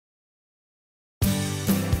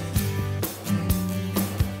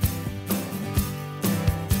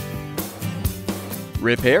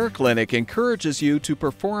Repair Clinic encourages you to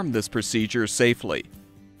perform this procedure safely.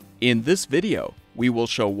 In this video, we will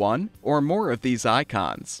show one or more of these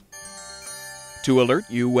icons to alert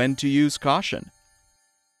you when to use caution.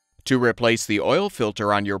 To replace the oil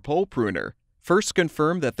filter on your pole pruner, first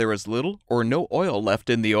confirm that there is little or no oil left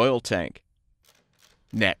in the oil tank.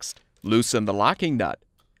 Next, loosen the locking nut,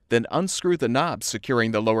 then unscrew the knob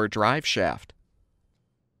securing the lower drive shaft.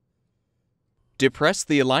 Depress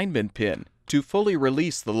the alignment pin to fully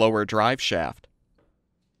release the lower drive shaft.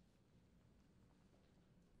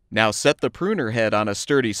 Now set the pruner head on a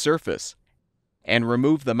sturdy surface and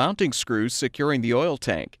remove the mounting screws securing the oil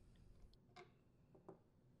tank.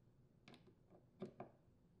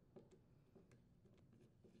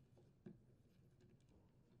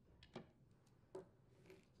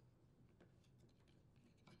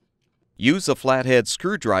 Use a flathead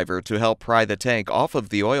screwdriver to help pry the tank off of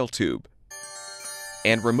the oil tube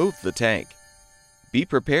and remove the tank. Be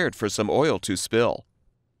prepared for some oil to spill.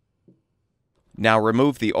 Now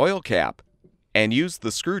remove the oil cap and use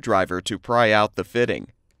the screwdriver to pry out the fitting.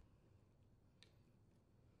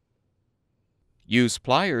 Use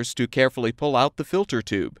pliers to carefully pull out the filter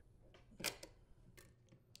tube.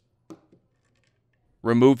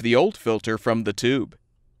 Remove the old filter from the tube.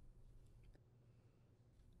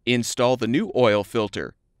 Install the new oil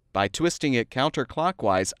filter by twisting it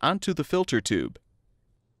counterclockwise onto the filter tube.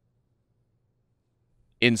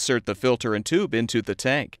 Insert the filter and tube into the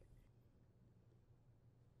tank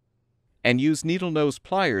and use needle nose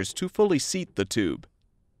pliers to fully seat the tube.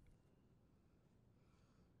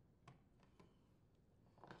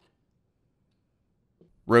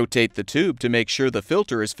 Rotate the tube to make sure the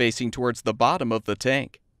filter is facing towards the bottom of the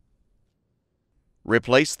tank.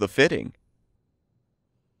 Replace the fitting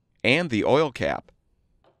and the oil cap.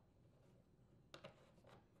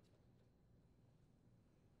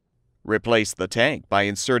 Replace the tank by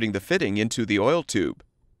inserting the fitting into the oil tube.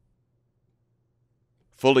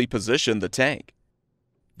 Fully position the tank,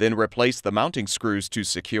 then replace the mounting screws to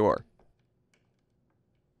secure.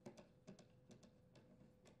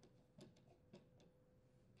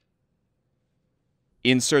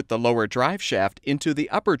 Insert the lower drive shaft into the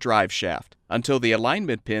upper drive shaft until the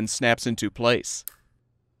alignment pin snaps into place.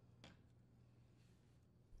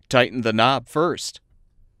 Tighten the knob first.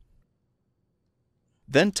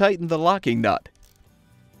 Then tighten the locking nut.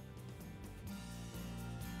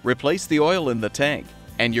 Replace the oil in the tank,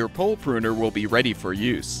 and your pole pruner will be ready for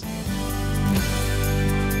use.